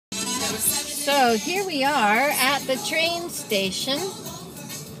So here we are at the train station,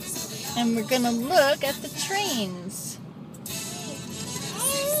 and we're going to look at the trains.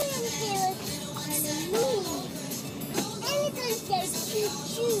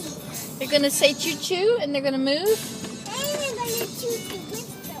 They're going to say choo-choo, and they're going to move?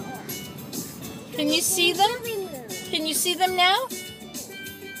 Can you see them? Can you see them now?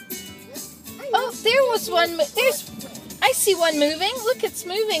 Oh, there was one. I see one moving. Look, it's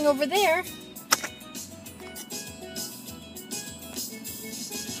moving over there.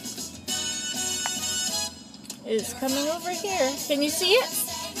 It's coming over here. Can you see it?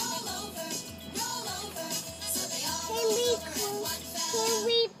 Can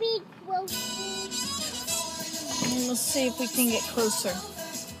we be closer? We'll see if we can get closer.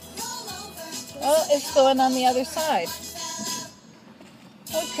 Oh, it's going on the other side.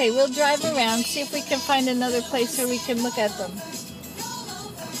 Okay, we'll drive around, see if we can find another place where we can look at them.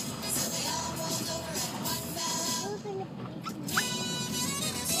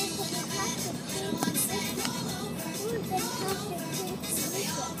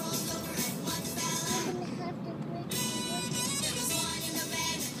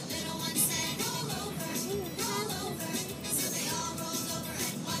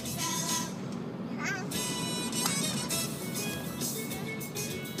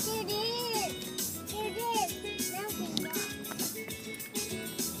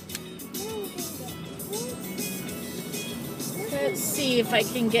 Let's see if I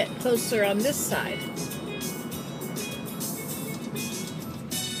can get closer on this side.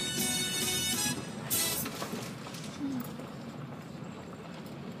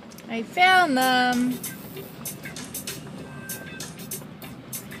 I found them.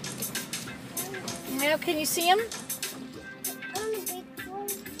 Now, can you see them?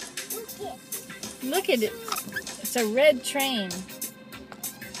 Look at it. It's a red train.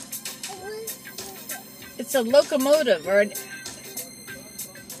 It's a locomotive or an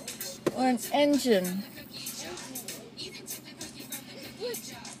engine. It's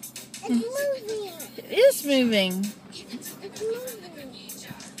moving. It is moving. It's moving.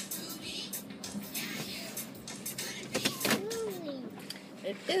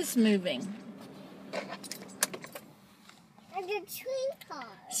 It is moving. And the train car.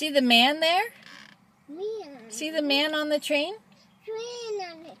 See the man there? Man. See the man on the train? Train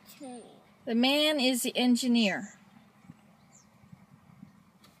on the train. The man is the engineer.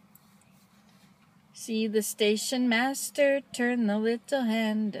 See the station master turn the little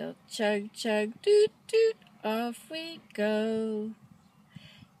handle. Chug, chug, doot, doot, off we go.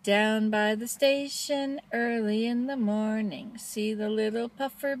 Down by the station early in the morning. See the little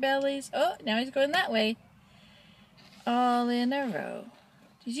puffer bellies. Oh, now he's going that way. All in a row.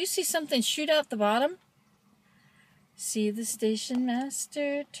 Did you see something shoot out the bottom? See the station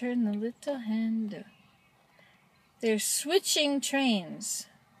master turn the little handle. They're switching trains.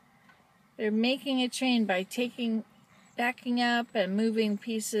 They're making a train by backing up and moving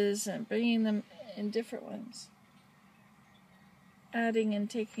pieces and bringing them in different ones. Adding and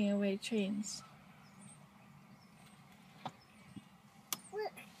taking away trains.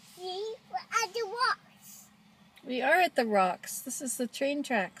 See, we're at the rocks. We are at the rocks. This is the train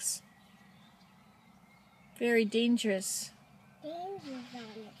tracks. Very dangerous. Dangerous on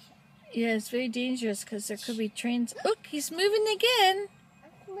it. Yeah, it's very dangerous because there could be trains. Look, he's moving again.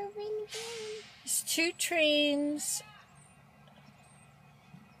 It's moving again. There's two trains.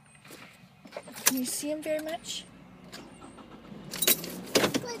 Can you see him very much?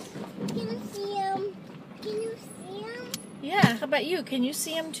 Can you see him? Can you see him? Yeah, how about you? Can you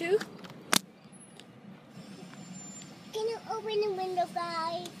see him too? Can you open the window,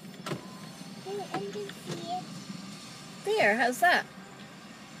 guys? Can you see it? There, how's that?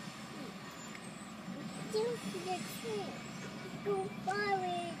 Can you see the train? Go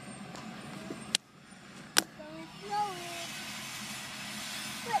forward. Go forward.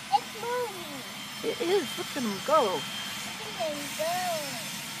 Look, it's moving. It is. Look at him go. Look at him go.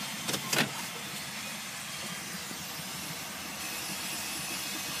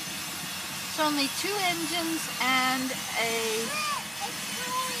 It's only two engines and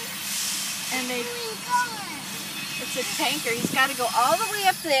it's a tanker. He's got to go all the way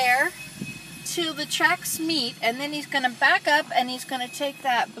up there till the tracks meet, and then he's going to back up and he's going to take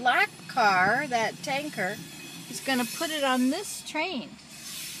that black car, that tanker, he's going to put it on this train.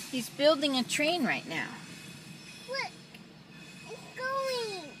 He's building a train right now. Look, it's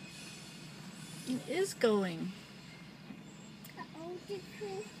going. It is going. Uh-oh, the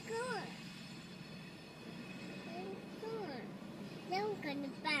train's gone. It's gone. Now I'm going to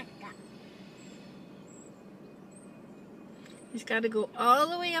back up. He's got to go all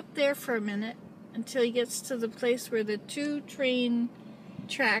the way up there for a minute until he gets to the place where the two train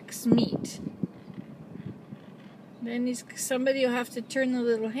tracks meet. Then somebody will have to turn the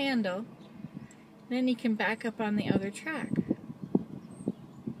little handle. Then he can back up on the other track.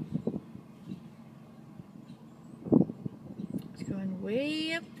 He's going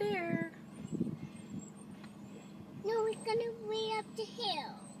way up there. No, we're going way up the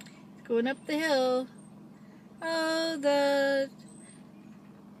hill. He's going up the hill. Oh,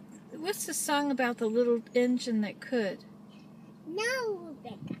 what's the song about the little engine that could? Now,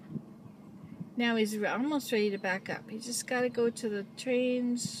 Rebecca. Now he's almost ready to back up. He's just got to go to the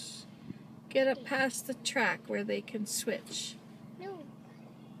trains, get up past the track where they can switch. No.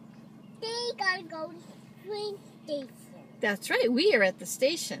 They got to go to the train station. That's right. We are at the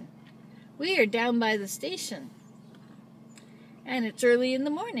station. We are down by the station. And it's early in the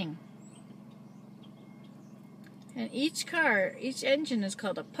morning. And each engine is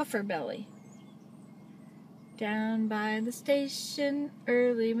called a puffer belly. Down by the station,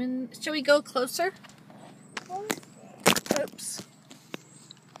 early when... Shall we go closer? Oops.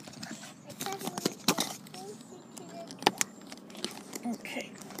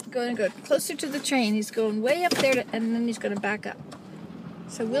 Okay. Going to go closer to the train. He's going way up there, and then he's going to back up.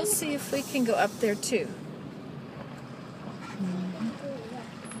 So we'll see if we can go up there too.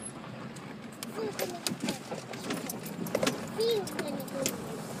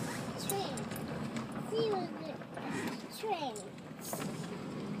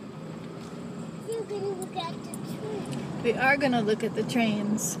 We are going to look at the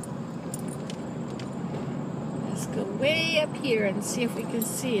trains. Let's go way up here and see if we can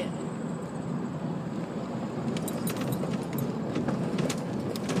see it.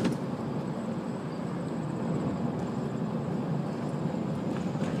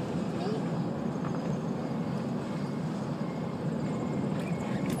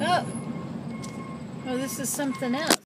 Oh, this is something else.